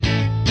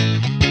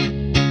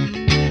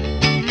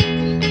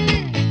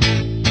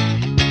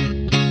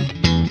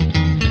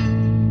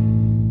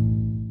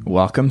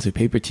welcome to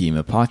Paper Team,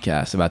 a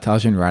podcast about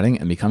television writing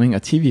and becoming a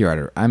TV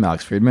writer. I'm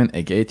Alex Friedman,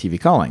 aka TV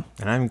Calling.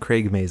 And I'm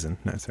Craig Mazin.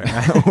 No, sorry.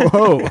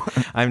 Whoa!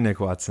 I'm Nick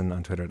Watson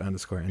on Twitter at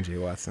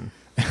 _NJ Watson.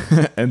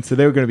 And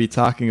today we're going to be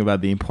talking about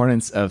the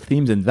importance of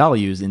themes and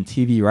values in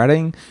TV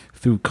writing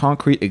through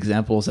concrete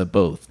examples of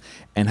both,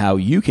 and how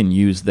you can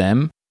use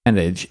them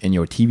advantage in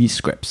your TV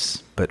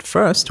scripts. But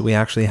first, we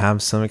actually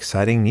have some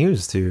exciting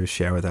news to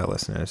share with our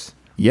listeners.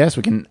 Yes,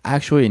 we can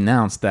actually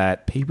announce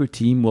that Paper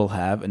Team will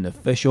have an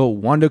official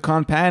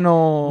WonderCon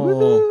panel.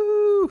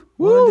 Woo!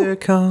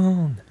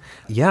 WonderCon!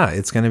 Yeah,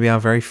 it's going to be our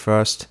very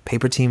first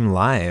Paper Team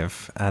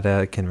live at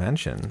a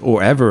convention.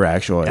 Or ever,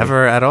 actually.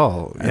 Ever at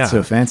all. That's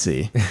so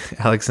fancy.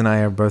 Alex and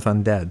I are both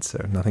undead,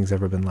 so nothing's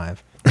ever been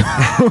live.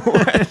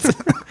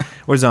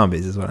 Or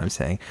zombies is what I'm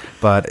saying.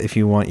 But if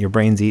you want your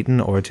brains eaten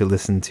or to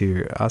listen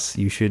to us,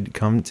 you should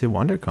come to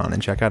WonderCon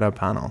and check out our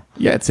panel.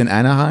 Yeah, it's in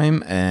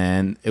Anaheim,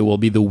 and it will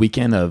be the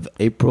weekend of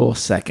April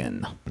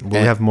 2nd.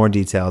 We'll have more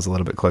details a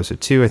little bit closer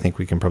too. I think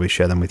we can probably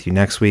share them with you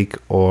next week,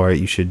 or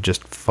you should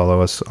just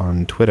follow us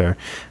on Twitter,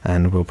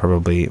 and we'll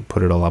probably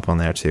put it all up on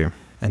there too.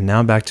 And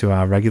now back to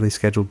our regularly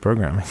scheduled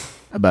programming.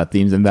 About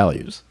themes and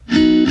values.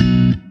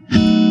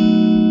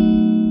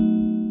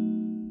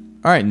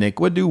 All right, Nick,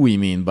 what do we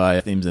mean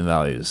by themes and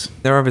values?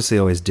 There are obviously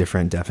always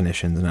different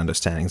definitions and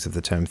understandings of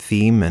the term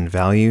theme and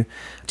value.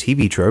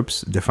 TV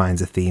Tropes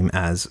defines a theme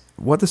as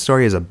what the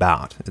story is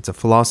about. It's a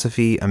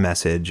philosophy, a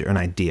message, or an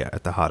idea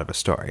at the heart of a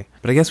story.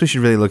 But I guess we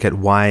should really look at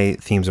why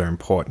themes are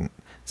important.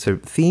 So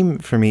theme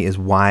for me is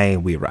why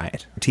we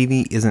write.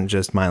 TV isn't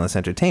just mindless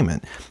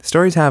entertainment.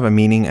 Stories have a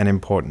meaning and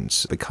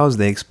importance because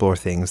they explore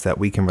things that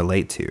we can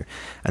relate to,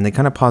 and they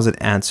kind of posit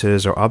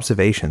answers or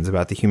observations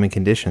about the human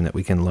condition that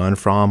we can learn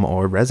from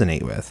or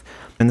resonate with.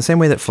 In the same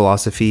way that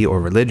philosophy or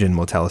religion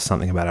will tell us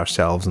something about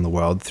ourselves and the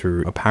world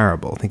through a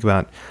parable. Think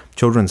about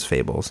children's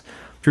fables.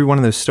 Through one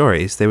of those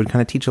stories, they would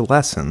kind of teach a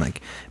lesson,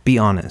 like be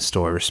honest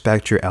or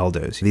respect your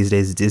elders. These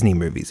days, Disney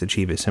movies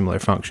achieve a similar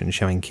function,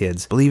 showing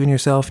kids believe in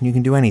yourself and you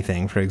can do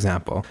anything, for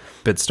example.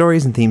 But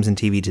stories and themes in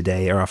TV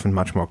today are often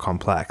much more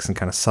complex and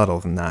kind of subtle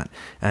than that,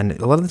 and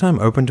a lot of the time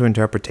open to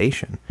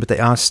interpretation, but they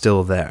are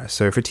still there.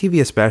 So for TV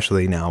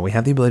especially now, we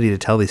have the ability to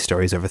tell these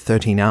stories over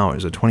 13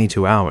 hours or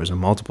 22 hours or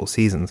multiple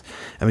seasons,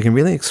 and we can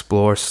really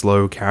explore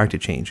slow character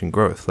change and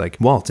growth, like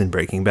Walt in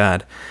Breaking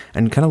Bad,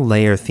 and kind of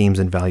layer themes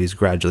and values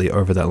gradually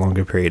over that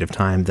longer period of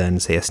time than,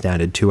 say, a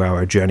standard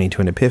 2-hour journey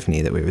to an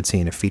epiphany that we would see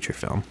in a feature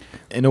film.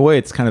 In a way,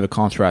 it's kind of a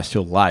contrast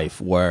to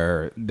life,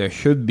 where there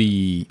should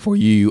be, for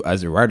you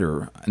as a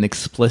writer, an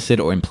explicit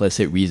or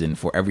implicit reason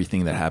for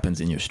everything that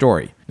happens in your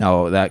story.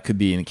 Now, that could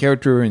be in a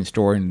character, in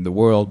story, in the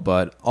world,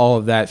 but all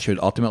of that should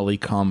ultimately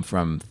come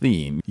from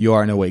theme. You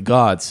are, in a way,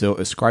 God, so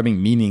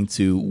ascribing meaning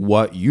to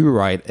what you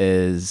write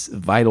is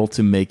vital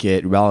to make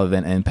it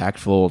relevant and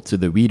impactful to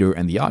the reader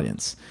and the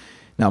audience.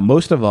 Now,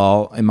 most of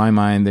all, in my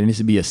mind, there needs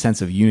to be a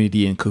sense of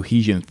unity and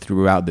cohesion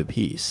throughout the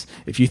piece.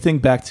 If you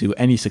think back to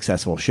any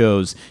successful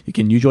shows, you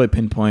can usually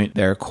pinpoint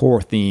their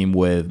core theme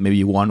with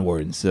maybe one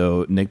word.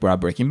 So Nick brought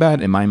Breaking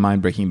Bad. In my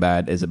mind, Breaking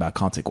Bad is about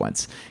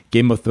consequence.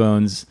 Game of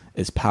Thrones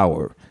is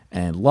power.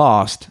 And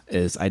Lost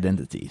is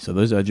identity. So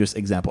those are just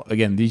examples.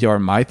 Again, these are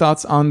my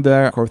thoughts on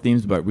the core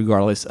themes, but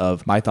regardless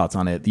of my thoughts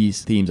on it,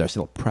 these themes are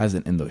still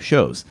present in those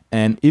shows.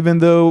 And even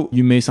though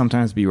you may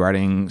sometimes be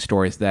writing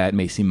stories that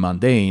may seem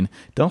mundane,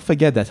 don't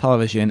forget that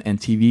television and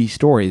TV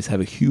stories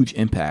have a huge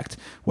impact,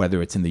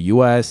 whether it's in the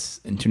US,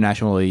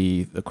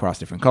 internationally, across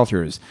different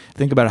cultures.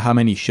 Think about how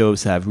many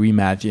shows have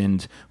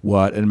reimagined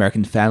what an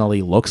American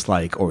family looks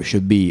like or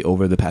should be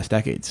over the past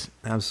decades.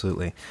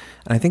 Absolutely.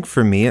 And I think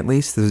for me, at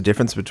least, there's a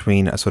difference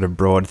between a sort of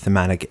broad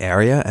thematic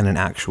area and an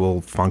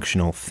actual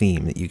functional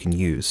theme that you can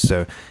use.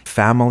 So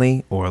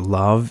family or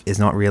love is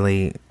not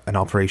really an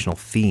operational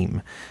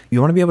theme.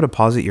 You want to be able to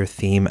posit your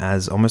theme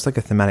as almost like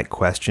a thematic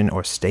question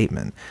or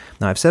statement.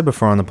 Now, I've said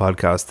before on the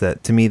podcast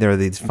that to me, there are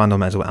these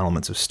fundamental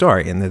elements of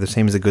story, and they're the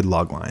same as a good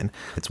logline.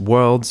 It's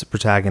worlds,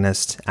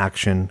 protagonist,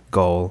 action,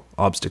 goal,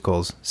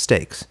 obstacles,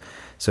 stakes.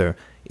 So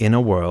in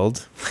a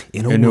world,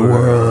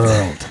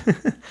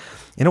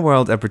 In a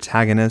world, a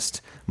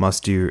protagonist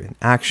must do an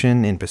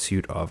action in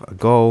pursuit of a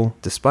goal,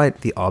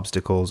 despite the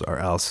obstacles or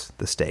else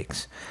the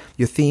stakes.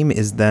 Your theme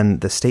is then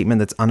the statement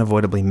that's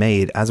unavoidably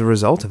made as a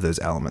result of those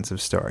elements of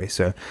story.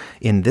 So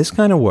in this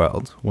kind of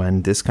world,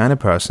 when this kind of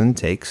person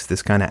takes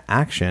this kind of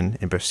action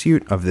in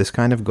pursuit of this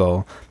kind of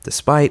goal,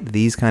 despite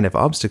these kind of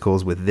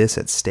obstacles with this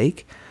at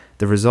stake,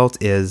 the result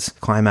is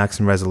climax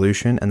and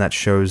resolution, and that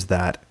shows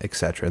that,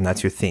 etc., and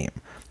that's your theme.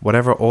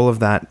 Whatever all of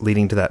that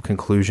leading to that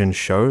conclusion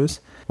shows,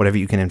 whatever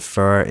you can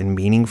infer in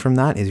meaning from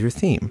that is your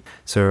theme.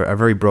 So a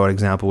very broad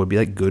example would be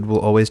like good will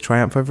always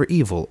triumph over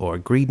evil, or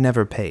greed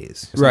never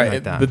pays. Right.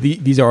 Like that. But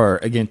these are,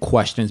 again,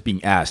 questions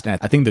being asked. And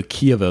I think the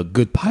key of a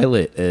good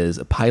pilot is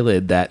a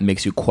pilot that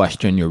makes you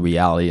question your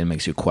reality and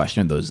makes you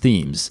question those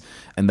themes.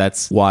 And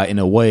that's why, in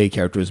a way,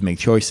 characters make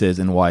choices,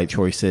 and why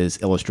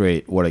choices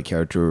illustrate what a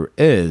character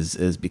is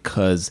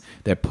because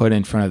they're put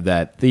in front of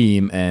that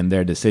theme, and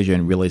their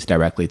decision relates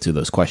directly to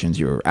those questions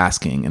you're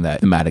asking in that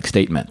thematic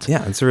statement.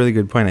 Yeah, it's a really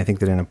good point. I think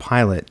that in a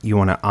pilot, you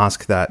want to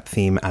ask that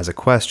theme as a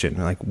question,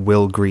 like,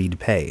 will greed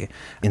pay?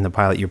 In the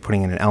pilot, you're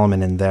putting in an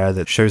element in there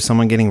that shows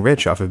someone getting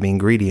rich off of being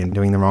greedy and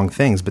doing the wrong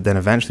things. But then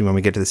eventually, when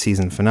we get to the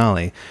season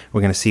finale,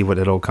 we're going to see what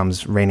it all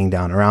comes raining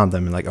down around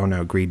them, and like, oh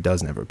no, greed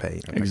does never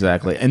pay.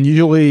 Exactly. And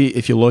usually,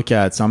 if you look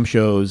at some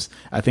shows,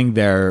 I think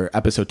their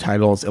episode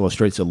titles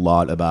illustrates a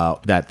lot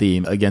about that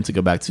theme. Again, to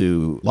go back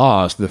to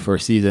Lost, the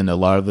first season, a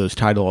lot of those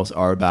titles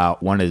are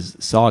about, one is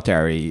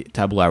solitary,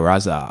 tabula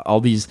rasa, all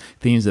these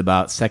themes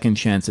about second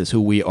chances,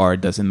 who we are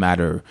doesn't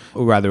matter,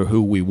 or rather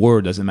who we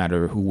were doesn't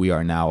matter, who we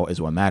are now is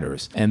what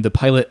matters. And the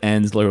pilot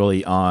ends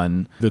literally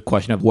on the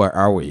question of where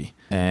are we?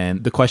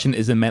 And the question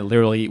isn't meant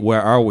literally,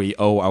 where are we?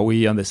 Oh, are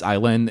we on this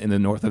island in the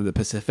north of the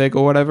Pacific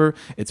or whatever?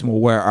 It's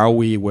more, where are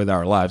we with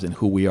our lives and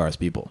who we are as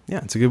people? Yeah,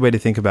 it's a good way to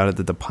think about it,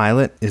 that the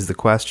pilot is the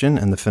question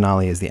and the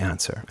finale is the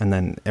answer. And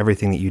then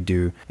everything that you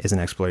do is an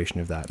exploration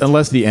of that.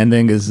 Unless the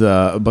ending is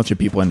a bunch of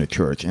people in the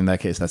church. In that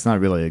case, that's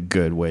not really a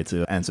good way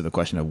to answer the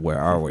question of where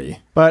are we?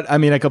 But I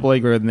mean, I completely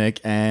agree with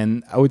Nick.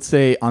 And I would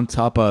say on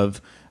top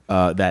of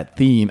that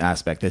theme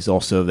aspect, there's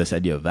also this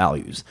idea of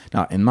values.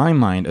 Now, in my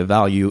mind, a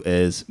value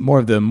is more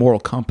of the moral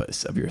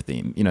compass of your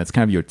theme. You know, it's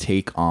kind of your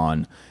take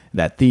on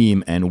that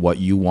theme and what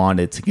you want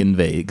it to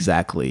convey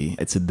exactly.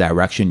 It's a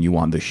direction you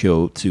want the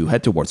show to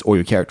head towards, or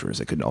your characters.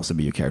 It could also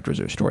be your characters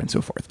or story and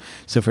so forth.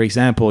 So, for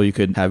example, you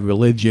could have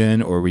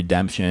religion or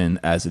redemption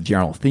as a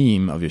general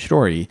theme of your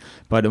story,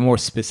 but a more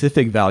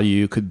specific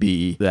value could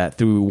be that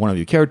through one of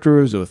your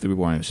characters or through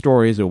one of your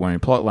stories or one of your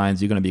plot lines,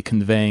 you're going to be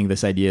conveying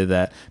this idea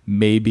that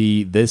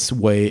maybe this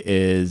way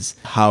is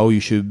how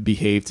you should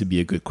behave to be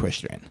a good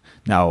Christian.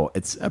 Now,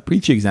 it's a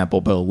preachy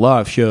example, but a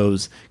lot of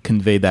shows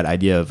convey that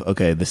idea of,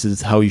 okay, this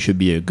is how you should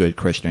be a good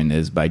Christian,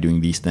 is by doing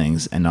these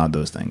things and not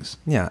those things.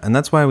 Yeah, and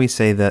that's why we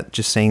say that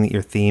just saying that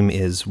your theme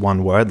is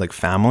one word, like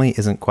family,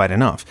 isn't quite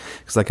enough.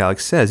 Because like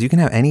Alex says, you can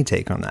have any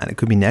take on that. It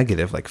could be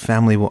negative, like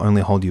family will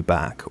only hold you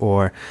back.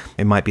 Or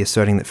it might be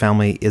asserting that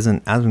family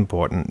isn't as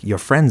important. Your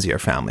friends are your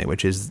family,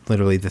 which is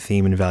literally the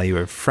theme and value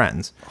of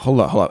Friends. Hold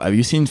up. Have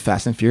you seen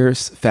Fast and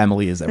Furious?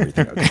 Family is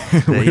everything. Okay.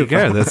 There you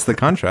go. That's the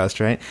contrast,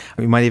 right?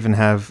 We might even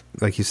have,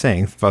 like you're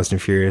saying, Fast and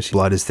Furious,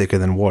 blood is thicker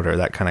than water,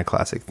 that kind of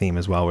classic theme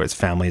as well, where it's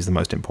family is the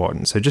most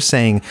important. So just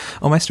saying,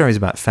 oh, my story is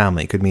about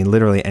family could mean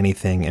literally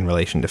anything in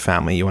relation to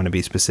family. You want to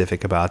be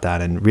specific about that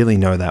and really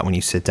know that when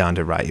you sit down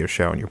to write your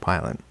show and your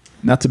pilot.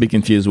 Not to be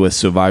confused with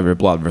Survivor,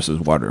 Blood versus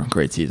Water.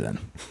 Great season.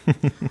 I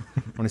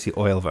want to see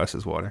oil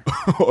versus water.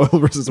 Oil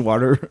versus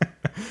water.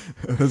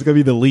 That's going to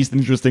be the least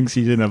interesting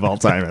season of all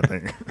time, I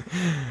think.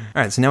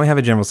 All right, so now we have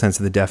a general sense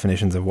of the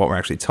definitions of what we're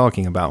actually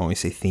talking about when we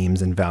say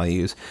themes and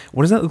values.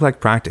 What does that look like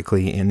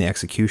practically in the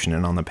execution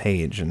and on the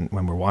page and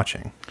when we're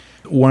watching?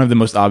 One of the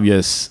most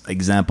obvious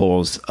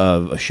examples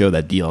of a show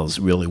that deals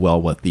really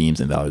well with themes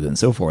and values and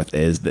so forth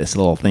is this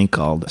little thing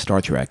called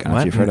Star Trek. I don't know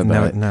if you've heard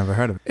about it. Never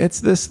heard of it. It's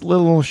this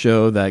little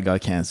show that got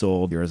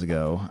canceled years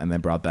ago and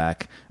then brought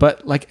back.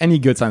 But like any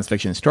good science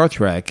fiction, Star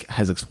Trek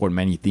has explored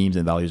many themes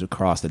and values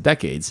across the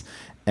decades,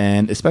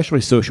 and especially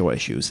social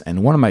issues.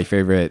 And one of my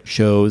favorite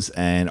shows,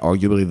 and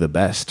arguably the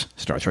best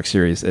Star Trek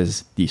series,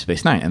 is Deep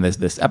Space Nine. And there's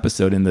this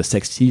episode in the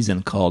 6th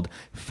season called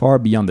Far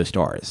Beyond the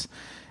Stars.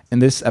 In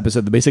this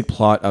episode, the basic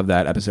plot of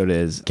that episode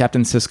is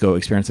Captain Sisko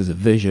experiences a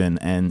vision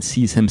and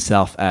sees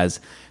himself as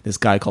this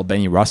guy called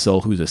Benny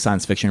Russell, who's a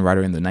science fiction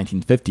writer in the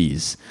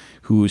 1950s,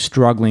 who's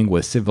struggling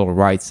with civil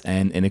rights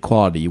and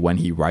inequality when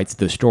he writes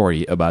the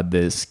story about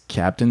this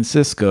Captain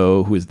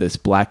Sisko, who is this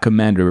black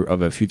commander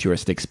of a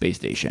futuristic space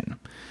station.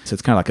 So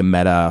it's kind of like a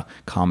meta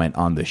comment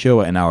on the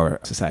show and our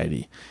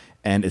society.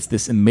 And it's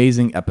this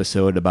amazing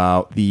episode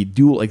about the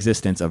dual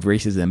existence of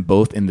racism,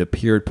 both in the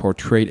period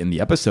portrayed in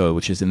the episode,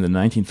 which is in the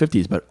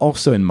 1950s, but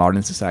also in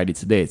modern society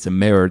today. It's a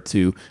mirror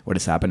to what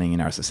is happening in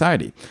our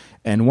society.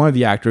 And one of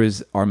the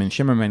actors, Armin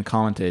Shimmerman,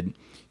 commented,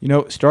 you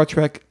know, Star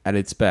Trek at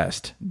its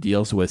best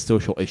deals with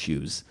social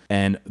issues.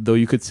 And though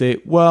you could say,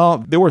 well,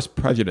 there was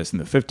prejudice in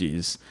the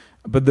 50s,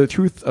 but the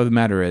truth of the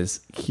matter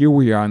is, here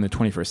we are in the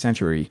 21st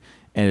century,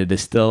 and it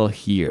is still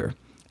here.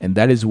 And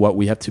that is what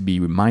we have to be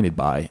reminded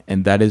by.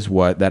 And that is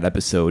what that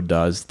episode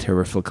does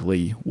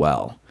terrifically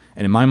well.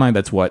 And in my mind,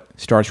 that's what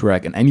Star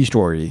Trek and any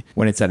story,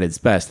 when it's at its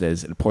best,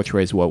 is it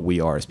portrays what we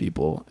are as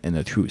people in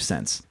a true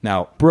sense.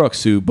 Now,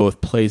 Brooks, who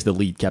both plays the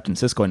lead Captain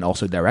Sisko and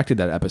also directed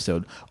that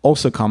episode,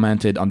 also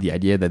commented on the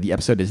idea that the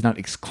episode is not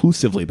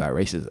exclusively about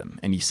racism.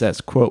 And he says,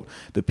 quote,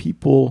 "The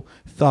people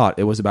thought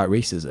it was about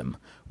racism.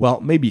 Well,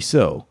 maybe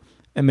so,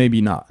 and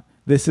maybe not.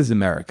 This is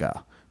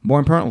America. More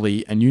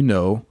importantly, and you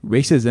know,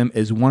 racism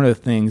is one of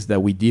the things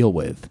that we deal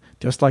with,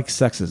 just like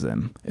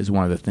sexism is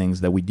one of the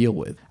things that we deal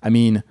with. I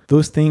mean,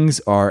 those things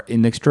are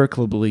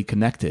inextricably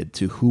connected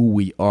to who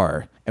we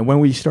are. And when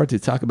we start to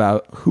talk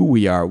about who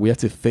we are, we have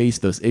to face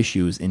those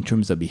issues in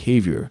terms of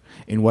behavior,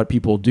 in what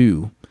people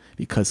do,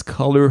 because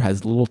color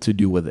has little to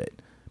do with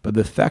it. But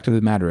the fact of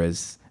the matter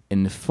is,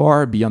 in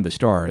Far Beyond the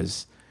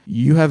Stars,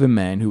 you have a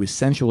man who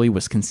essentially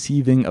was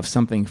conceiving of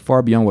something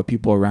far beyond what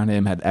people around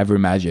him had ever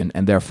imagined,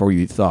 and therefore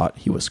you thought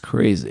he was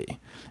crazy.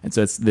 And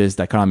so it's this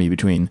dichotomy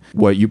between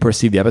what you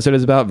perceive the episode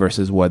is about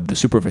versus what the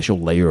superficial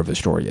layer of the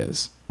story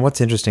is. What's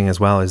interesting as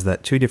well is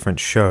that two different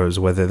shows,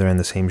 whether they're in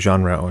the same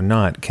genre or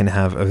not, can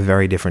have a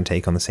very different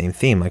take on the same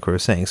theme, like we were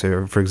saying.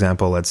 So, for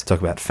example, let's talk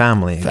about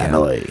family again.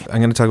 I'm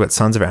going to talk about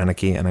Sons of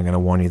Anarchy, and I'm going to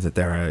warn you that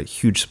there are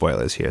huge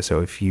spoilers here.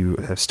 So if you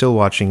are still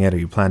watching it or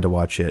you plan to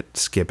watch it,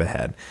 skip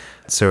ahead.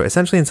 So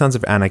essentially in Sons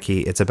of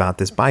Anarchy, it's about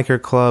this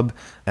biker club,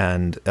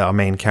 and our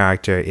main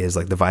character is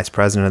like the vice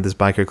president of this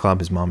biker club.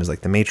 His mom is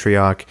like the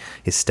matriarch.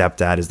 His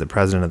stepdad is the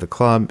president of the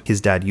club.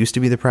 His dad used to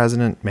be the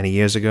president many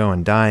years ago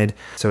and died.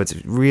 So it's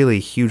really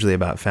hugely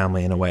about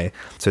family in a way.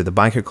 So the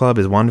biker club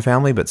is one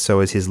family, but so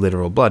is his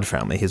literal blood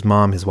family. His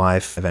mom, his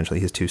wife, eventually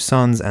his two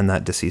sons, and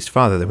that deceased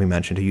father that we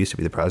mentioned who used to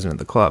be the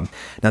president of the club.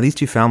 Now these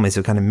two families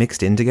have kind of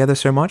mixed in together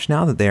so much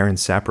now that they are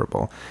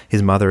inseparable.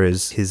 His mother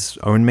is his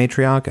own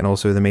matriarch and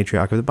also the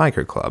matriarch of the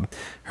biker club.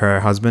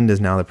 Her husband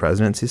is now the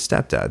president, his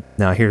stepdad.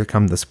 Now here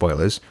come the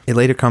spoilers. It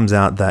later comes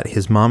out that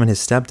his mom and his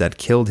stepdad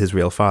killed his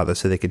real father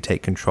so they could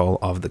take control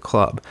of the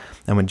club.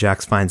 And when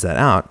Jax finds that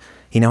out,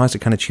 he now has to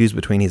kind of choose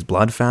between his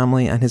blood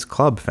family and his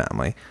club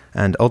family.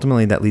 And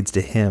ultimately that leads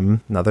to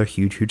him, another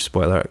huge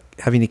spoiler,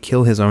 having to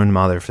kill his own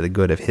mother for the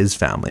good of his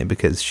family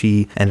because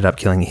she ended up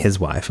killing his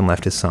wife and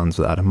left his sons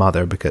without a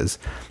mother because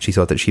she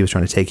thought that she was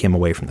trying to take him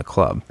away from the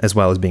club, as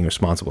well as being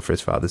responsible for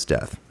his father's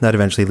death. That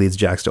eventually leads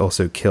Jax to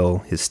also kill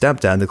his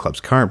stepdad, the club's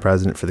current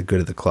president, for the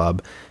good of the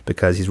club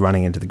because he's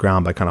running into the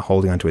ground by kind of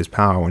holding onto his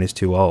power when he's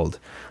too old.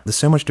 There's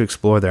so much to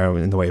explore there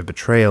in the way of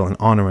betrayal and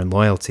honor and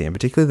loyalty, and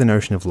particularly the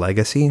notion of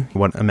legacy,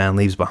 what a man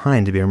leaves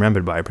behind to be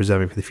remembered by,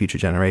 preserving for the future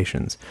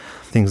generations.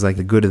 Things like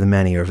the good of the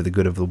many over the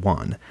good of the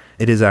one.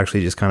 It is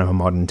actually just kind of a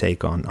modern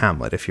take on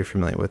Hamlet, if you're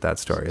familiar with that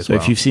story as well.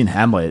 So if you've seen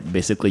Hamlet,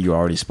 basically you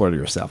already spoiled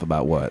yourself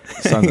about what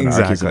Sons of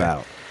Anarchy is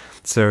about.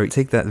 So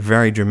take that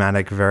very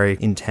dramatic, very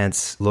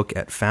intense look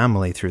at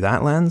family through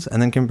that lens,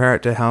 and then compare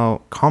it to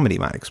how comedy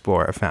might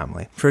explore a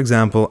family. For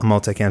example, a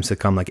multicam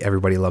sitcom like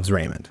Everybody Loves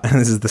Raymond.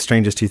 And this is the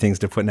strangest two things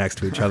to put next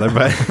to each other,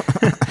 but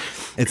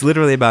it's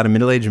literally about a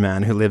middle-aged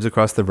man who lives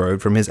across the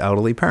road from his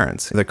elderly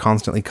parents. They're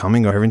constantly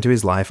coming over into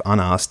his life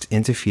unasked,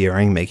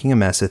 interfering, making a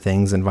mess of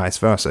things, and vice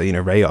versa. You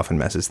know, Ray often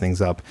messes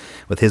things up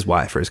with his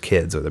wife or his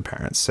kids or their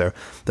parents. So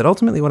that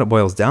ultimately what it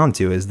boils down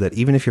to is that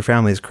even if your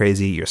family is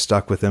crazy, you're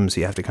stuck with them, so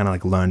you have to kind of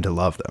like learn to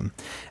love them.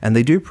 And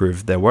they do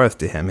prove their worth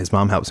to him. His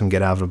mom helps him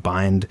get out of a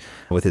bind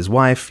with his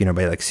wife, you know,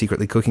 by like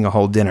secretly cooking a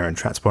whole dinner and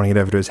transporting it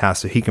over to his house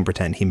so he can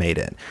pretend he made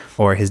it.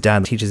 Or his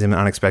dad teaches him an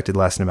unexpected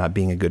lesson about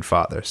being a good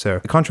father. So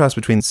the contrast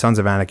between Sons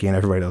of Anarchy and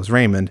Everybody Loves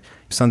Raymond,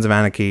 Sons of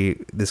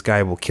Anarchy, this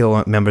guy will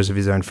kill members of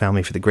his own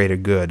family for the greater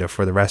good or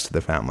for the rest of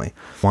the family,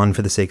 one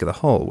for the sake of the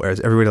whole.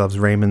 Whereas Everybody Loves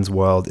Raymond's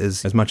world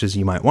is, as much as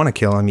you might want to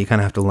kill them, you kind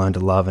of have to learn to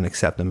love and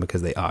accept them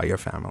because they are your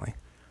family.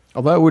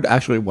 Although I would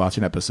actually watch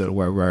an episode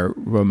where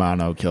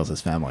Romano kills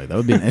his family. That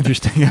would be an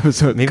interesting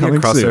episode. Maybe a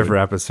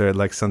crossover episode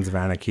like Sons of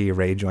Anarchy.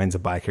 Ray joins a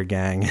biker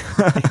gang.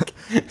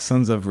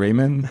 Sons of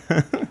Raymond.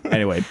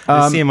 Anyway.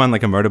 I see him on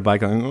like a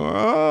motorbike going,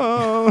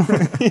 whoa.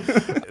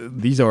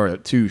 These are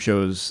two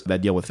shows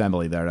that deal with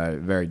family that are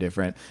very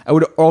different. I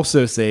would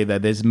also say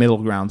that there's middle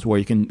grounds where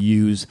you can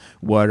use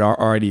what are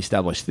already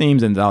established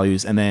themes and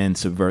values and then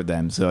subvert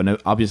them. So an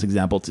obvious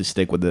example to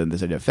stick with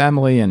this idea of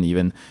family and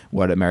even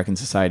what American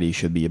society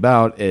should be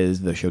about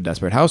is the show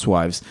Desperate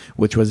Housewives,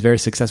 which was very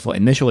successful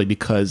initially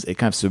because it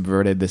kind of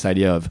subverted this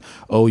idea of,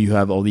 oh, you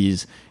have all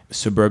these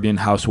suburban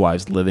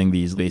housewives living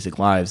these basic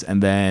lives,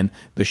 and then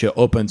the show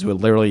opens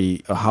with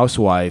literally a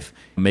housewife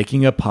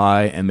making a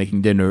pie and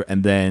making dinner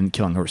and then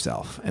killing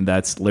herself, and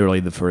that's literally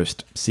the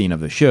first scene of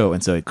the show.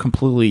 And so it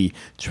completely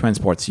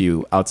transports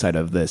you outside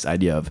of this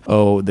idea of,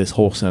 oh, this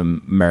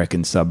wholesome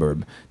American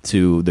suburb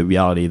to the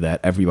reality that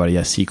everybody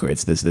has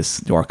secrets, this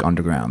dark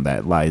underground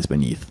that lies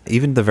beneath.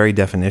 Even the very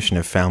definition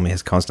of family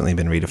has constantly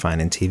been redefined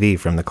in TV,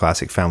 from the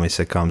classic family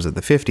sitcoms of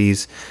the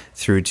 50s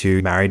through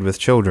to Married with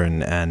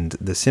Children and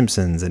The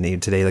Simpsons, and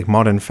today like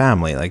Modern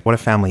Family. Like what a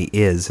family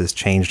is has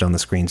changed on the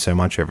screen so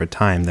much over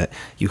time that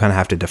you kind of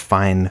have to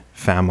define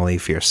family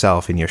for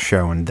yourself in your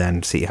show and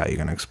then see how you're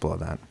going to explore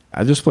that.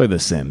 I just play The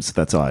Sims.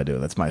 That's all I do.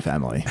 That's my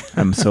family.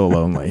 I'm so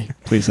lonely.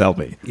 Please help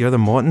me. You're the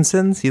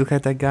Mortensons? You look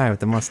like that guy with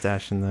the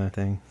mustache and the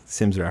thing.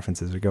 Sims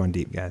references are going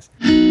deep, guys.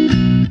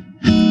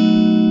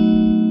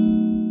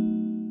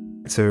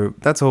 So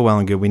that's all well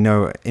and good. We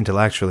know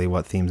intellectually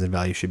what themes and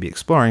values should be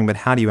exploring, but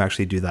how do you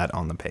actually do that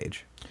on the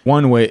page?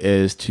 One way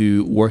is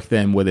to work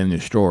them within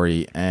your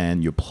story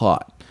and your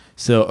plot.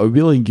 So a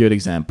really good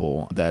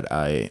example that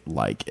I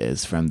like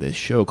is from this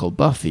show called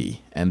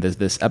Buffy. And there's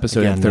this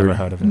episode... Again, never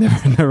heard of it.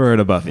 Never heard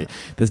of Buffy.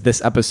 There's this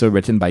episode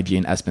written by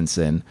Jane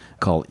Espenson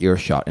called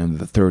Earshot in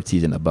the third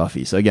season of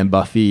Buffy. So again,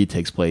 Buffy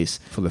takes place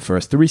for the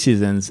first 3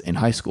 seasons in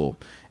high school.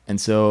 And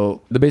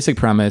so the basic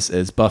premise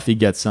is Buffy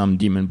gets some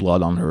demon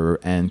blood on her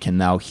and can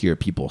now hear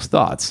people's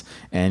thoughts.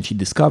 And she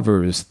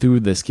discovers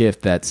through this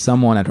gift that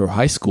someone at her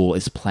high school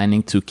is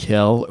planning to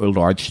kill a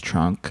large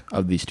chunk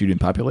of the student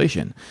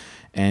population.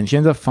 And she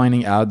ends up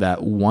finding out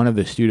that one of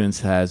the students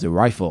has a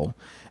rifle.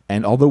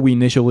 And although we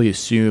initially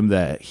assume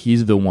that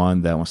he's the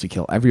one that wants to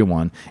kill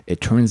everyone, it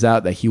turns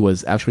out that he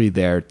was actually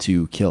there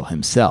to kill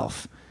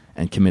himself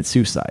and commit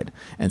suicide.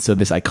 And so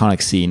this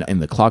iconic scene in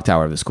the clock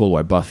tower of the school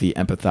where Buffy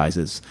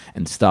empathizes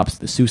and stops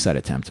the suicide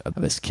attempt of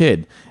this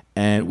kid.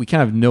 And we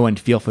kind of know and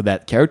feel for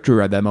that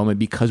character at that moment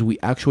because we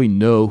actually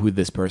know who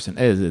this person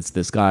is. It's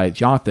this guy,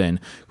 Jonathan,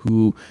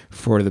 who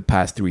for the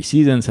past 3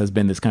 seasons has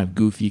been this kind of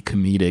goofy,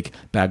 comedic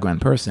background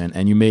person.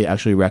 And you may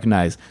actually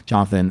recognize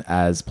Jonathan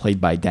as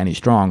played by Danny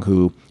Strong,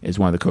 who is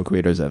one of the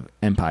co-creators of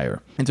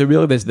Empire. And so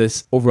really there's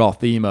this overall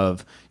theme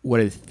of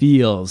what it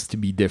feels to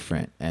be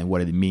different and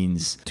what it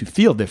means to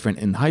feel different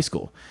in high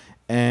school.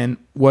 And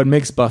what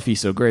makes Buffy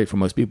so great for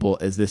most people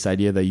is this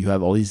idea that you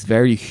have all these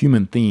very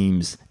human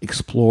themes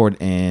explored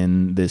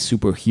in this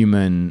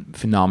superhuman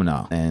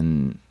phenomena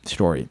and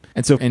story.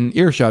 And so in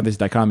Earshot, this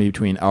dichotomy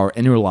between our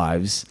inner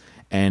lives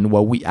and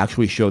what we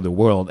actually show the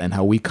world and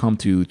how we come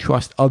to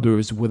trust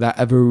others without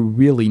ever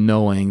really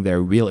knowing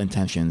their real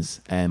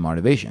intentions and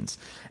motivations.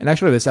 And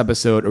actually, this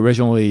episode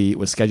originally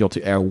was scheduled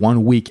to air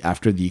 1 week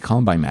after the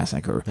Columbine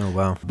massacre. Oh,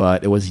 wow.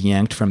 But it was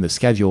yanked from the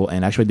schedule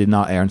and actually did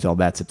not air until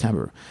that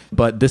September.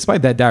 But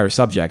despite that dire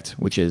subject,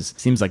 which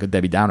seems like a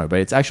Debbie Downer, but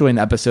it's actually an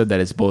episode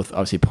that is both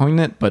obviously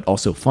poignant but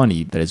also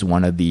funny. That is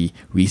one of the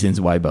reasons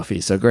why Buffy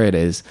is so great,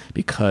 is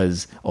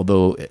because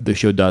although the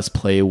show does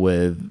play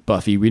with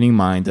Buffy reading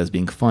minds as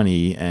being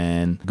funny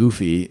and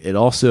goofy, it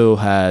also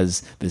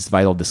has this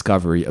vital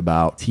discovery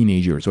about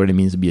teenagers, what it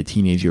means to be a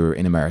teenager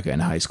in America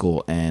in high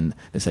school, and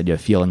this idea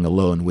of feeling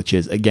alone, which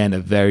is, again, a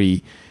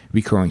very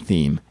recurring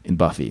theme in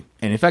Buffy.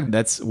 And in fact,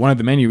 that's one of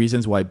the many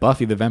reasons why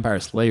Buffy the Vampire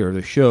Slayer,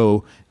 the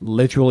show,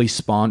 literally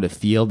spawned a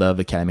field of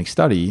academic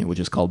study, which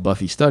is called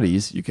Buffy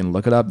Studies. You can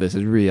look it up. This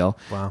is real.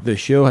 Wow. The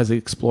show has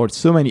explored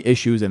so many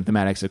issues and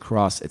thematics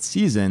across its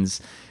seasons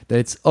that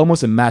it's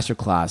almost a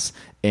masterclass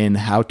in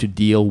how to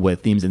deal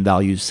with themes and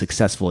values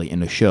successfully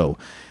in a show.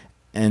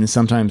 And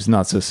sometimes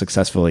not so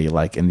successfully,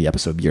 like in the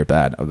episode You're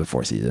Bad of the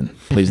 4th season.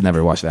 Please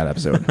never watch that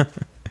episode.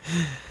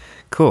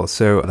 Cool.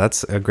 So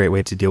that's a great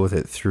way to deal with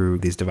it through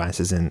these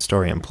devices in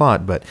story and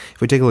plot. But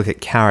if we take a look at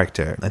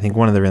character, I think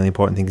one of the really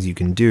important things you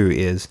can do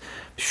is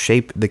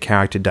shape the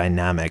character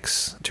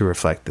dynamics to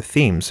reflect the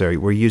theme. So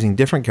we're using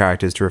different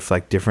characters to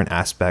reflect different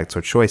aspects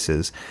or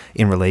choices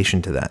in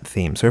relation to that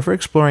theme. So if we're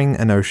exploring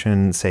a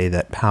notion, say,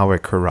 that power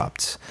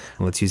corrupts,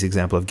 let's use the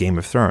example of Game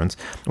of Thrones.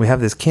 We have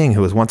this king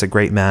who was once a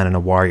great man and a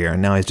warrior,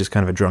 and now he's just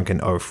kind of a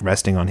drunken oaf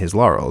resting on his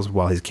laurels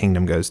while his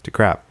kingdom goes to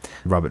crap,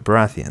 Robert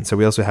Baratheon. So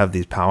we also have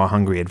these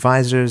power-hungry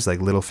advisors like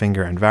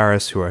Littlefinger and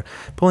Varys who are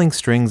pulling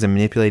strings and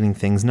manipulating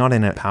things, not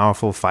in a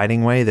powerful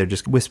fighting way. They're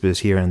just whispers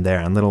here and there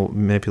and little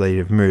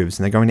manipulative moves,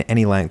 and they're going to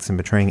any lengths and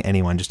betraying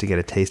anyone just to get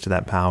a taste of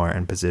that power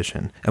and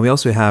position. And we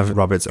also have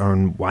Robert's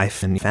own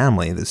wife and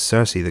family. There's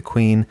Cersei, the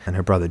queen, and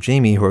her brother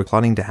Jaime, who are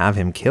plotting to have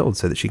him killed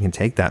so that she can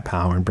take that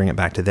power and bring it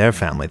back to their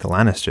family, the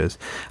Lannisters.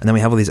 And then we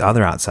have all these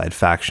other outside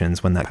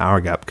factions when that power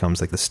gap comes,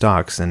 like the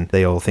Starks, and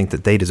they all think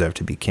that they deserve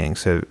to be king.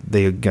 So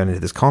they go into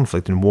this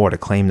conflict and war to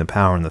claim the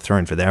power and the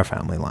throne for their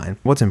family line.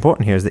 What's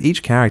important here is that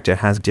each character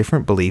has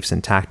different beliefs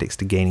and tactics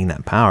to gaining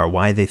that power,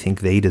 why they think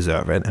they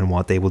deserve it, and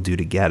what they will do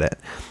to get it.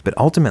 But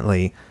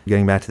ultimately,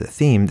 getting back to the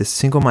theme, this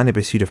single-minded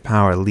pursuit of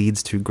power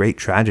leads to great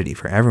tragedy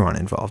for everyone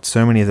involved.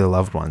 So many of their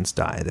loved ones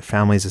die, the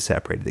families are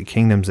separated, the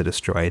kingdoms are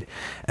destroyed,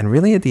 and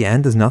really at the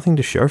end there's nothing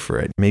to show for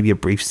it. Maybe a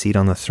brief seat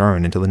on the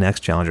throne until the next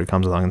challenger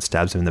comes along and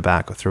stabs them in the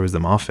back or throws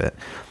them off it.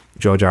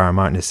 George R.R.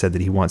 Martin has said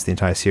that he wants the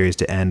entire series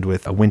to end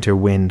with a winter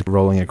wind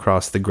rolling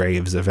across the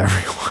graves of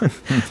everyone.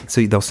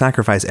 So they'll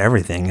sacrifice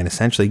everything and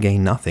essentially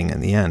gain nothing in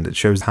the end. It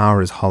shows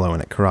power is hollow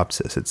and it corrupts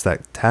us. It's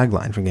that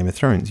tagline from Game of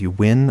Thrones: you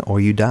win or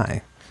you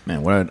die.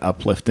 Man, what an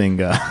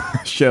uplifting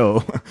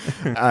show.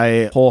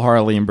 I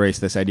wholeheartedly embrace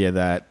this idea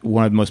that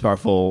one of the most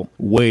powerful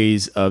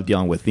ways of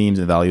dealing with themes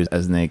and values,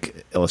 as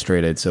Nick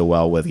illustrated so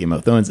well with Game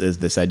of Thrones, is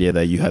this idea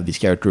that you have these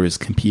characters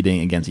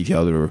competing against each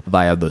other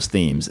via those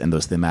themes and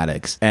those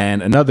thematics.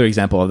 And another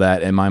example of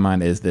that, in my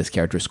mind, is this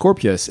character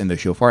Scorpius in the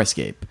show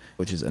Farscape,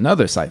 which is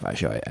another sci-fi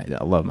show.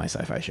 I love my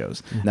sci-fi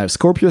shows. Mm-hmm. Now,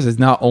 Scorpius is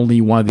not only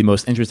one of the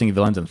most interesting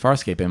villains in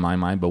Farscape, in my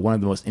mind, but one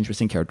of the most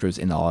interesting characters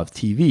in all of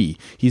TV.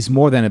 He's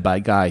more than a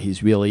bad guy.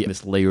 He's really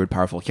this layered,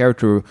 powerful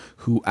character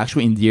who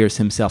actually endears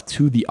himself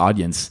to the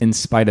audience in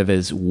spite of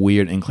his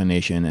weird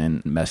inclination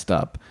and messed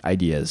up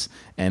ideas.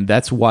 And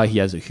that's why he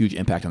has a huge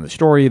impact on the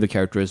story, the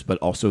characters, but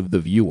also the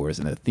viewers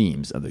and the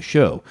themes of the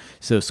show.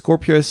 So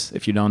Scorpius,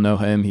 if you don't know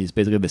him, he's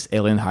basically this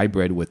alien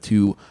hybrid with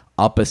two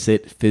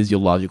opposite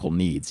physiological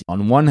needs.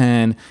 On one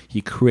hand,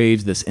 he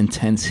craves this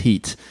intense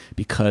heat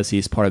because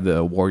he's part of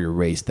the warrior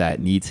race that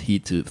needs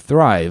heat to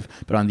thrive.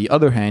 But on the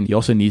other hand, he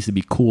also needs to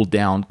be cooled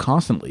down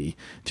constantly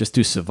just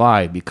to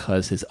survive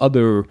because his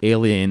other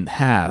alien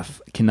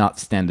half cannot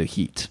stand the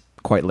heat.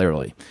 Quite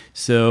literally.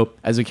 So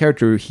as a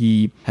character,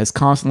 he has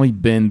constantly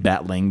been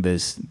battling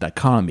this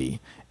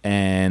dichotomy.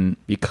 And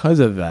because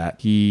of that,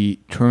 he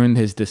turned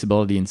his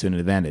disability into an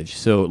advantage.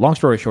 So long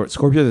story short,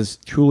 Scorpius is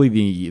truly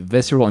the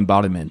visceral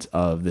embodiment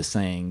of the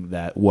saying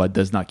that what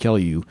does not kill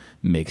you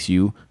makes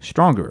you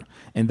stronger.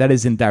 And that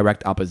is in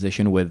direct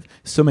opposition with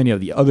so many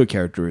of the other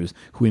characters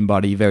who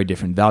embody very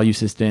different value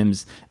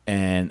systems,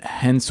 and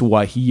hence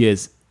why he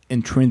is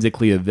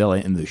intrinsically a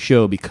villain in the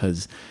show,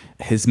 because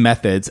his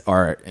methods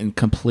are in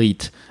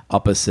complete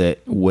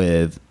opposite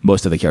with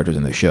most of the characters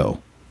in the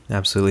show.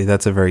 Absolutely.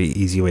 That's a very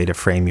easy way to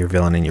frame your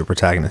villain and your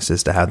protagonist,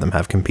 is to have them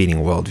have competing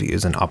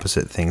worldviews and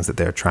opposite things that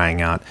they're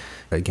trying out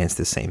against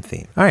the same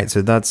theme. All right,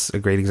 so that's a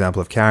great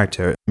example of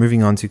character.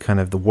 Moving on to kind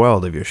of the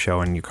world of your show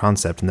and your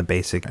concept and the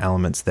basic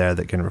elements there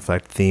that can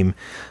reflect theme.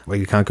 Well,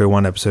 you can't go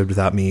one episode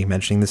without me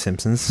mentioning The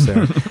Simpsons,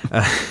 so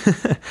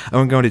I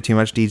won't go into too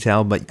much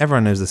detail, but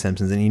everyone knows The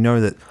Simpsons, and you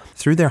know that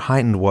through their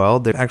heightened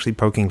world, they're actually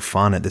poking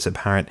fun at this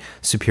apparent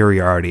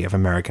superiority of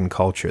American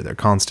culture. They're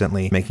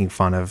constantly making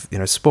fun of,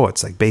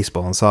 sports like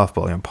baseball and softball,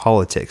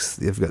 politics.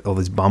 They've got all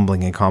these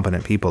bumbling,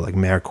 incompetent people like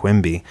Mayor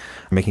Quimby,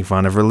 making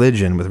fun of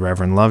religion with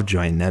Reverend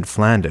Lovejoy and Ned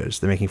Flanders.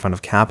 They're making fun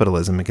of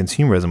capitalism and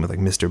consumerism with like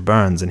Mr.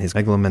 Burns and his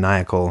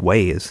megalomaniacal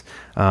ways.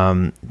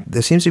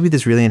 There seems to be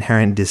this really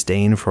inherent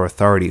disdain for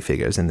authority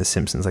figures in The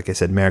Simpsons. Like I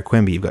said, Mayor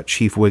Quimby, you've got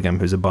Chief Wiggum,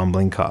 who's a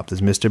bumbling cop.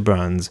 There's Mr.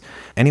 Burns.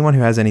 Anyone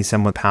who has any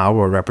semblance of power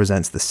or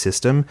represents the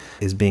system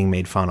is being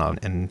made fun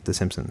of in The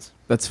Simpsons.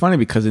 That's funny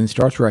because in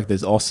Star Trek,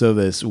 there's also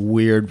this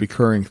weird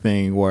recurring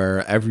thing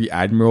where every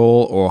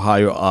admiral or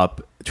higher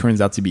up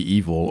turns out to be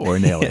evil or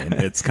an alien.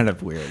 Yeah. It's kind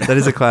of weird. That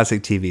is a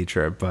classic TV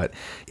trope, but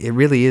it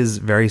really is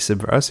very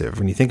subversive.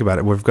 When you think about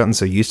it, we've gotten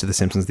so used to The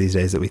Simpsons these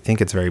days that we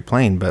think it's very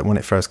plain, but when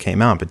it first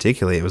came out,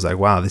 particularly, it was like,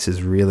 wow, this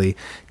is really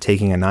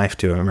taking a knife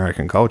to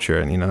American culture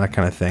and, that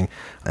kind of thing.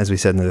 As we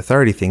said in the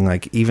authority thing,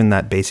 like even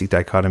that basic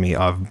dichotomy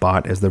of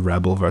Bart as the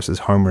rebel versus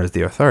Homer as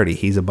the authority.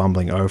 He's a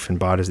bumbling oaf and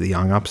Bart is the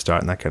young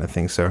upstart and that kind of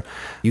thing. So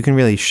you can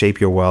really shape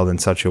your world in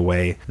such a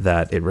way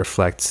that it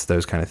reflects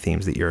those kind of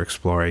themes that you're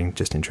exploring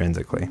just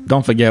intrinsically.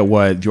 Don't forget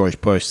what George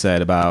Bush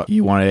said about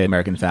he wanted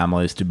American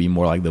families to be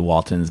more like the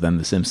Waltons than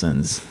the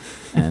Simpsons.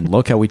 And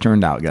look how we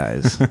turned out,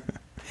 guys.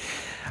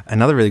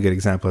 Another really good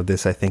example of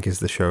this, I think, is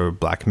the show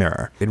Black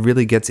Mirror. It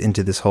really gets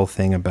into this whole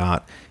thing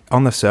about,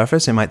 on the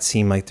surface, it might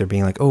seem like they're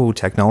being like, oh,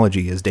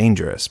 technology is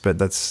dangerous, but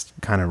that's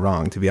kind of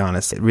wrong, to be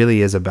honest. It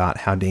really is about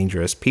how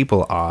dangerous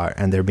people are,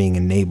 and they're being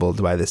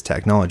enabled by this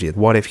technology.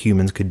 What if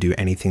humans could do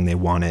anything they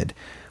wanted?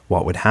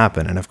 What would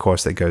happen? And of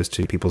course, that goes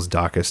to people's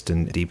darkest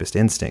and deepest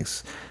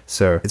instincts.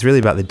 So it's really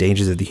about the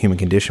dangers of the human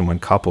condition when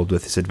coupled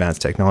with this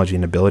advanced technology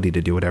and ability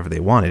to do whatever they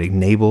want. It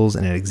enables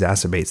and it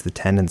exacerbates the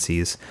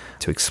tendencies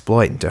to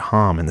exploit and to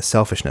harm and the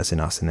selfishness in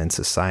us and in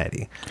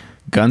society.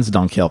 Guns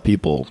don't kill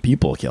people.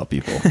 People kill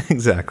people.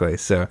 Exactly.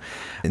 So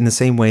in the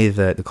same way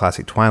that the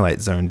classic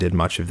Twilight Zone did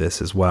much of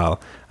this as well,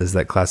 there's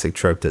that classic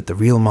trope that the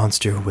real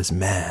monster was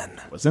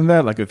man. Wasn't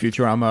that like a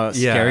Futurama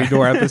Scary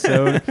Door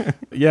episode?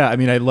 Yeah, I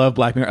mean, I love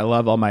Black Mirror. I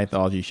love all my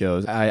anthology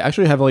shows. I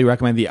actually heavily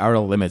recommend the Outer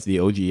Limits, the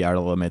OG Outer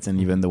Limits, and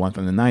even the one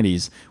from the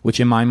 90s, which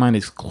in my mind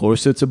is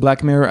closer to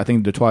Black Mirror. I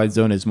think the Twilight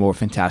Zone is more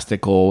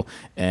fantastical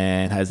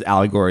and has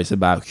allegories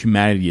about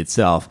humanity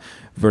itself,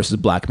 versus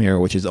Black Mirror,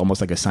 which is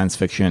almost like a science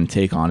fiction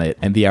take on it.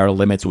 And The Outer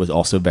Limits was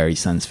also very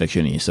science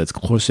fiction-y. So it's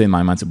closer in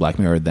my mind to Black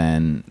Mirror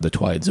than The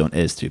Twilight Zone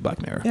is to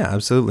Black Mirror. Yeah,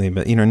 absolutely.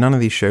 But, none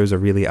of these shows are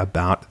really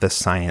about the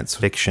science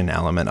fiction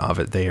element of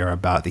it. They are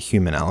about the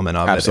human element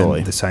of it.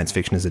 And the science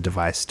fiction is a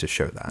device to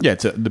show that. Yeah,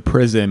 it's the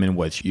prism in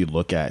which you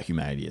look at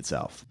humanity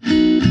itself.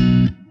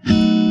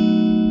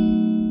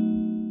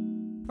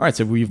 All right,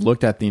 so we've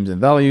looked at themes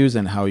and values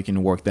and how you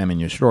can work them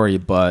in your story,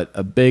 but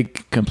a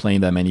big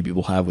complaint that many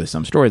people have with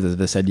some stories is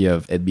this idea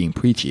of it being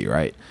preachy,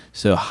 right?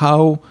 So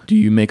how do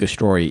you make a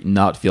story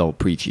not feel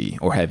preachy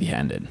or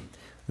heavy-handed?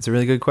 That's a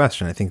really good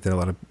question. I think that a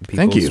lot of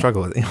people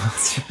struggle with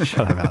it.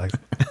 Shut up, Alex.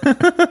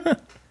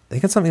 I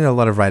think it's something that a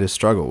lot of writers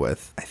struggle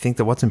with. I think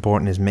that what's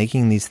important is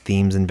making these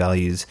themes and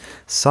values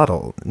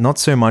subtle. Not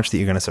so much that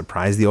you're going to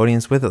surprise the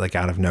audience with it, like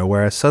out of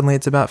nowhere, suddenly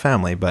it's about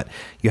family, but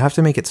you have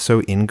to make it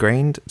so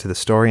ingrained to the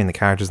story and the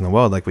characters in the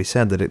world, like we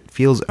said, that it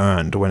feels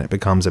earned when it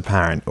becomes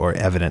apparent or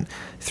evident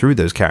through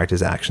those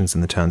characters' actions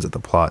and the turns of the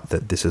plot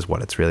that this is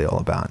what it's really all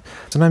about.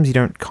 Sometimes you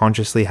don't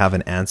consciously have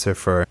an answer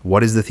for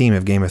what is the theme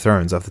of Game of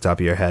Thrones off the top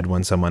of your head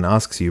when someone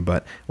asks you,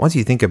 but once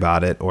you think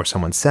about it or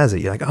someone says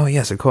it, you're like, oh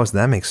yes, of course,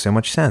 that makes so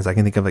much sense. I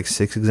can think of like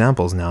 6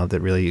 examples now that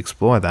really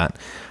explore that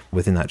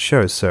within that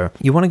show. So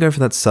you want to go for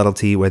that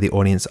subtlety where the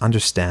audience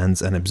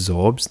understands and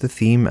absorbs the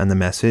theme and the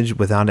message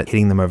without it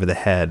hitting them over the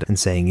head and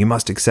saying, you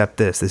must accept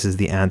this is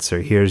the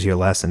answer, here's your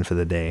lesson for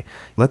the day.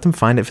 Let them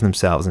find it for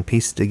themselves and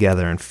piece it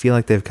together and feel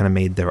like they've kind of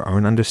made their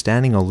own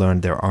understanding or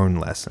learned their own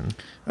lesson.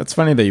 That's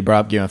funny that you brought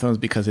up Game of Thrones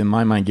because in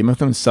my mind, Game of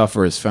Thrones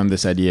suffers from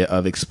this idea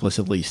of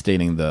explicitly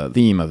stating the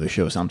theme of the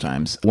show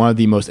sometimes. One of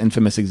the most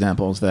infamous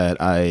examples that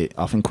I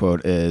often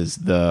quote is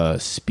the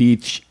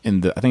speech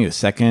in the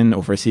second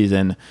or first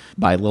season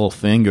by Lily little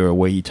finger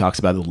where he talks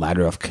about the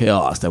ladder of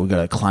chaos, that we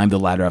got to climb the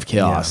ladder of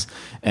chaos. Yeah.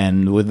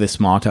 And with this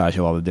montage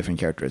of all the different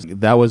characters,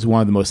 that was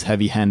one of the most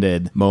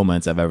heavy-handed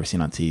moments I've ever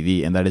seen on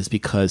TV. And that is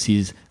because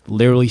he's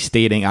literally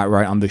stating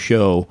outright on the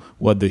show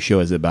what the show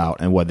is about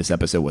and what this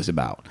episode was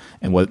about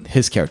and what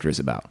his character is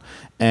about.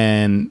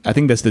 And I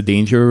think that's the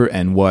danger,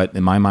 and what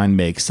in my mind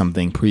makes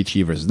something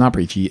preachy versus not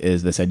preachy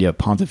is this idea of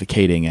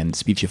pontificating and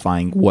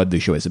speechifying what the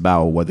show is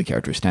about, what the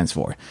character stands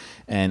for.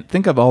 And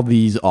think of all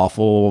these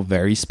awful,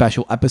 very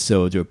special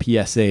episodes or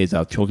PSAs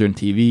of children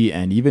TV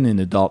and even in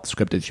adult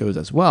scripted shows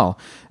as well.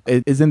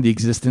 It isn't the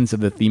existence of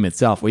the theme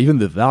itself or even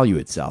the value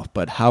itself,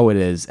 but how it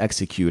is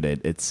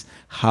executed. It's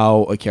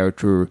how a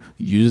character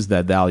uses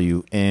that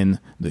value in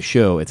the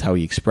show. It's how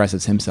he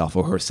expresses himself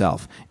or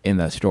herself in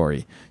that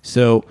story.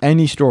 So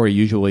any story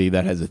usually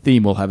that has a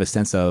theme will have a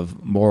sense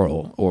of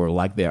moral or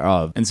lack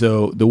thereof. And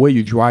so the way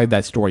you drive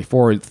that story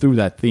forward through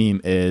that theme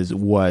is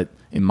what,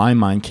 in my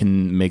mind,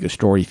 can make a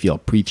story feel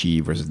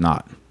preachy versus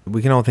not.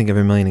 We can all think of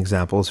a million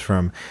examples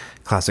from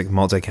classic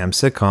multicam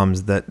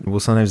sitcoms that will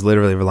sometimes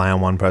literally rely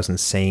on one person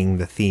saying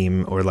the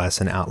theme or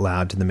lesson out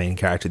loud to the main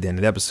character at the end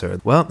of the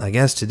episode. Well, I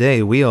guess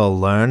today we all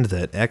learned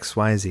that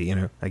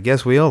XYZ, I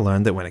guess we all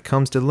learned that when it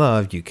comes to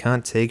love, you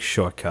can't take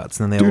shortcuts.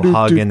 And then they all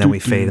hug and then we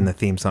fade and the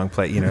theme song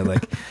play,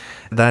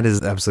 that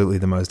is absolutely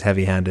the most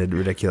heavy-handed,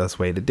 ridiculous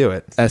way to do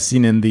it. As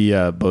seen in the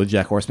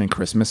BoJack Horseman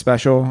Christmas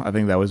special, I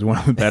think that was one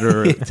of the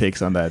better takes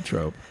on that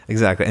trope.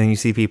 Exactly. And you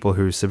see people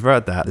who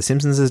subvert that. The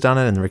Simpsons has done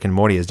it and Rick and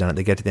Morty has done it.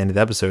 They get to the end of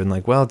the episode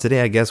and well,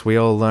 today I guess we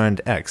all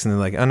learned X. And they're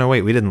like, oh no,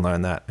 wait, we didn't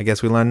learn that. I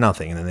guess we learned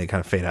nothing. And then they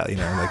kind of fade out,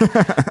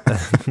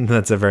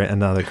 That's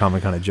another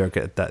common kind of joke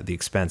at the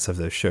expense of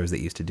those shows that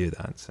used to do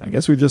that. So. I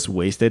guess we just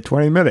wasted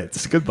 20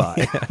 minutes.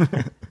 Goodbye.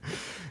 Yeah.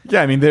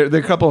 Yeah, I mean, there are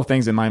a couple of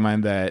things in my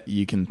mind that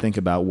you can think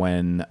about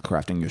when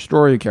crafting your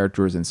story,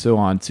 characters, and so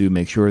on to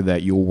make sure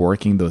that you're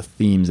working those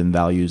themes and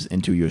values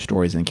into your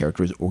stories and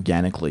characters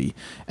organically.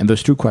 And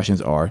those two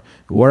questions are,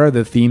 what are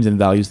the themes and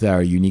values that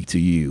are unique to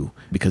you?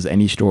 Because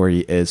any story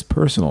is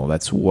personal.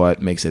 That's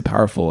what makes it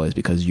powerful, is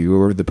because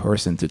you're the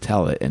person to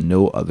tell it and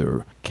no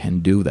other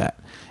can do that.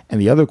 And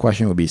the other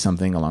question would be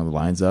something along the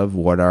lines of,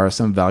 what are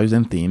some values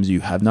and themes you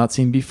have not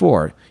seen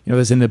before?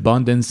 There's an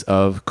abundance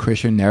of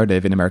Christian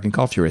narrative in American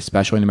culture,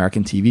 especially in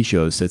American TV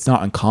shows. So it's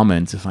not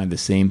uncommon to find the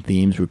same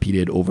themes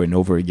repeated over and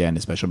over again,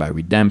 especially about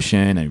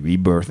redemption and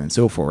rebirth and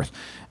so forth.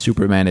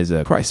 Superman is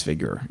a Christ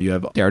figure. You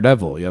have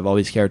Daredevil. You have all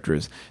these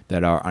characters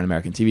that are on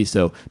American TV.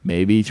 So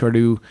maybe try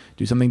to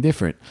do something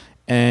different.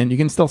 And you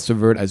can still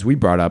subvert, as we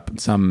brought up,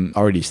 some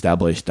already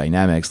established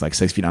dynamics like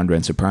 6 Feet Under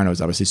and Sopranos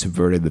obviously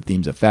subverted the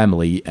themes of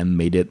family and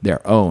made it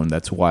their own.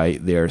 That's why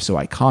they're so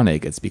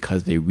iconic. It's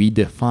because they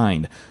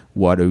redefined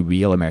what a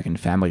real American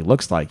family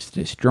looks like. It's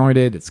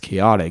disjointed, it's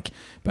chaotic,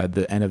 but at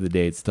the end of the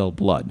day, it's still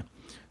blood.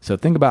 So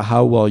think about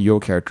how well your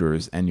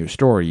characters and your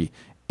story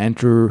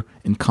enter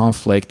in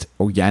conflict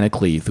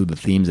organically through the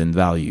themes and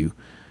value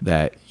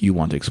that you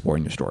want to explore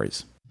in your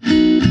stories.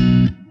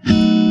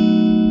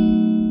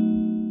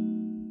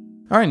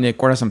 All right,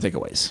 Nick, what are some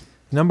takeaways?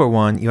 Number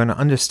one, you want to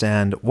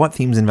understand what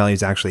themes and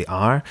values actually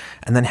are,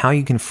 and then how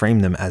you can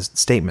frame them as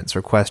statements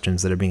or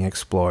questions that are being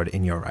explored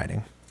in your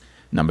writing.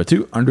 Number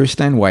two,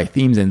 understand why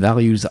themes and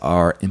values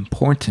are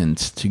important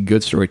to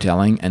good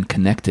storytelling and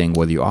connecting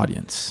with your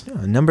audience.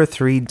 Number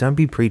three, don't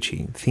be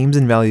preachy. Themes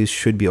and values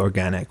should be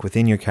organic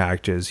within your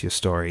characters, your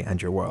story,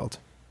 and your world.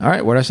 All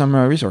right, what are some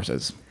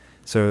resources?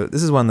 So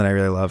this is one that I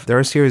really love. There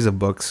are a series of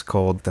books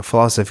called The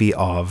Philosophy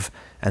of,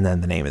 and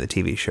then the name of the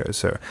TV show.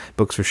 So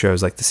books for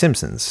shows like The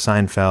Simpsons,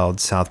 Seinfeld,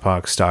 South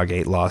Park,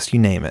 Stargate, Lost, you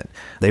name it.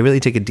 They really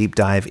take a deep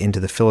dive into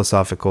the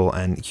philosophical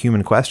and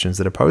human questions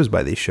that are posed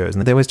by these shows,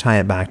 and they always tie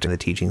it back to the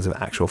teachings of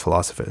actual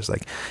philosophers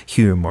like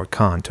Hume or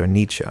Kant or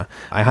Nietzsche.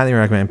 I highly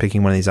recommend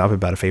picking one of these up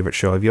about a favorite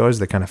show of yours.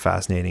 They're kind of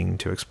fascinating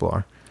to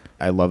explore.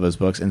 I love those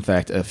books. In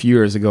fact, a few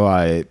years ago,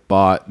 I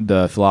bought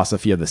The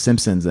Philosophy of The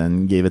Simpsons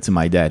and gave it to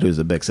my dad, who's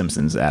a big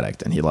Simpsons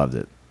addict, and he loved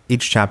it.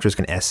 Each chapter is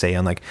an essay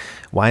on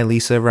why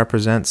Lisa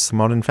represents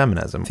modern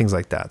feminism, things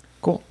like that.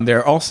 Cool. There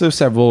are also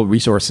several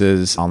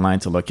resources online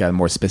to look at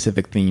more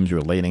specific themes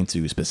relating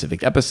to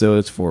specific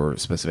episodes for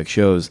specific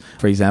shows.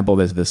 For example,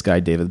 there's this guy,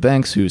 David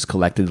Banks, who's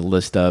collected a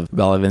list of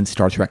relevant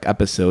Star Trek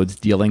episodes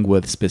dealing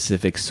with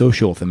specific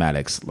social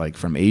thematics, like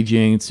from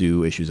aging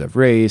to issues of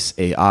race,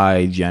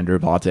 AI, gender,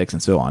 politics,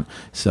 and so on.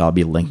 So I'll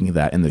be linking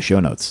that in the show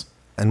notes.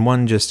 And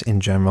one, just in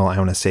general, I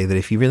want to say that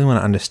if you really want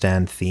to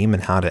understand theme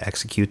and how to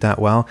execute that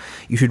well,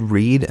 you should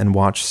read and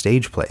watch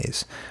stage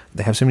plays.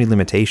 They have so many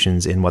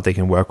limitations in what they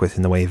can work with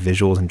in the way of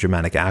visuals and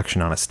dramatic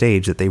action on a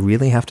stage that they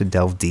really have to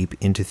delve deep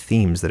into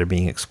themes that are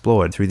being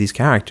explored through these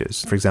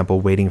characters. For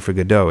example, Waiting for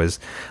Godot is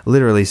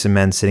literally some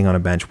men sitting on a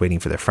bench waiting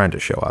for their friend to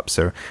show up.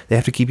 So they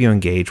have to keep you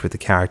engaged with the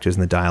characters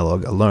and the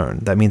dialogue alone.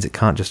 That means it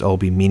can't just all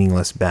be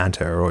meaningless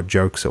banter or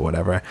jokes or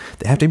whatever.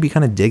 They have to be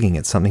kind of digging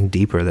at something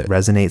deeper that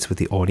resonates with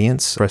the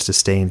audience for us to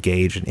stay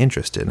engaged and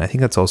interested. And I think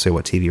that's also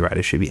what TV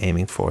writers should be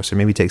aiming for. So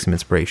maybe take some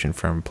inspiration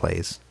from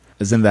plays.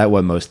 Isn't that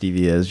what most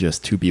TV is?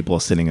 Just two people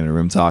sitting in a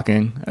room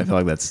talking? I feel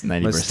like that's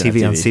 90% most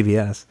TV on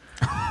CBS.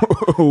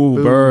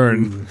 Oh,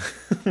 burn.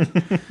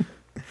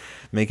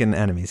 Making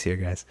enemies here,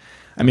 guys.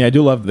 I mean, I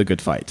do love the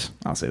good fight.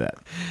 I'll say that.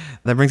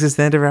 That brings us to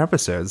the end of our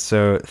episode.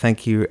 So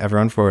thank you,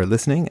 everyone, for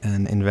listening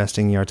and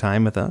investing your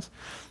time with us.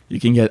 You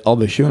can get all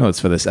the show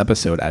notes for this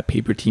episode at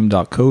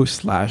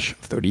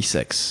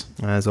paperteam.co/36.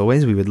 As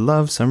always, we would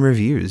love some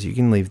reviews. You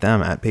can leave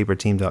them at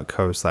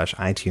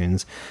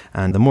paperteam.co/iTunes.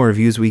 And the more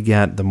reviews we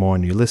get, the more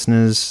new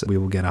listeners. We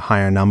will get a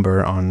higher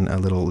number on a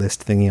little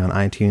list thingy on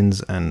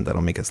iTunes, and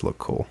that'll make us look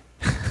cool.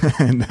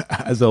 And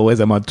as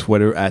always, I'm on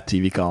Twitter at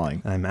TV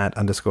Calling. I'm at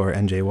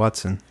 _NJ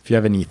Watson. If you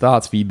have any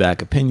thoughts,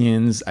 feedback,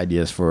 opinions,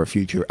 ideas for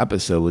future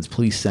episodes,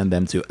 please send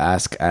them to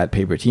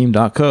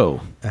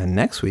ask@paperteam.co. And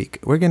next week,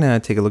 we're going to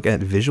take a look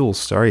at visual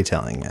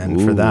storytelling.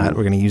 And for that,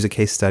 we're going to use a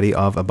case study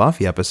of a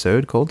Buffy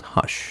episode called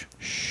Hush.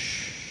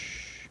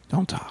 Shh.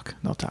 Don't talk.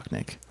 Don't talk,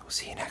 Nick. We'll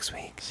see you next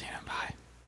week. See you. Bye.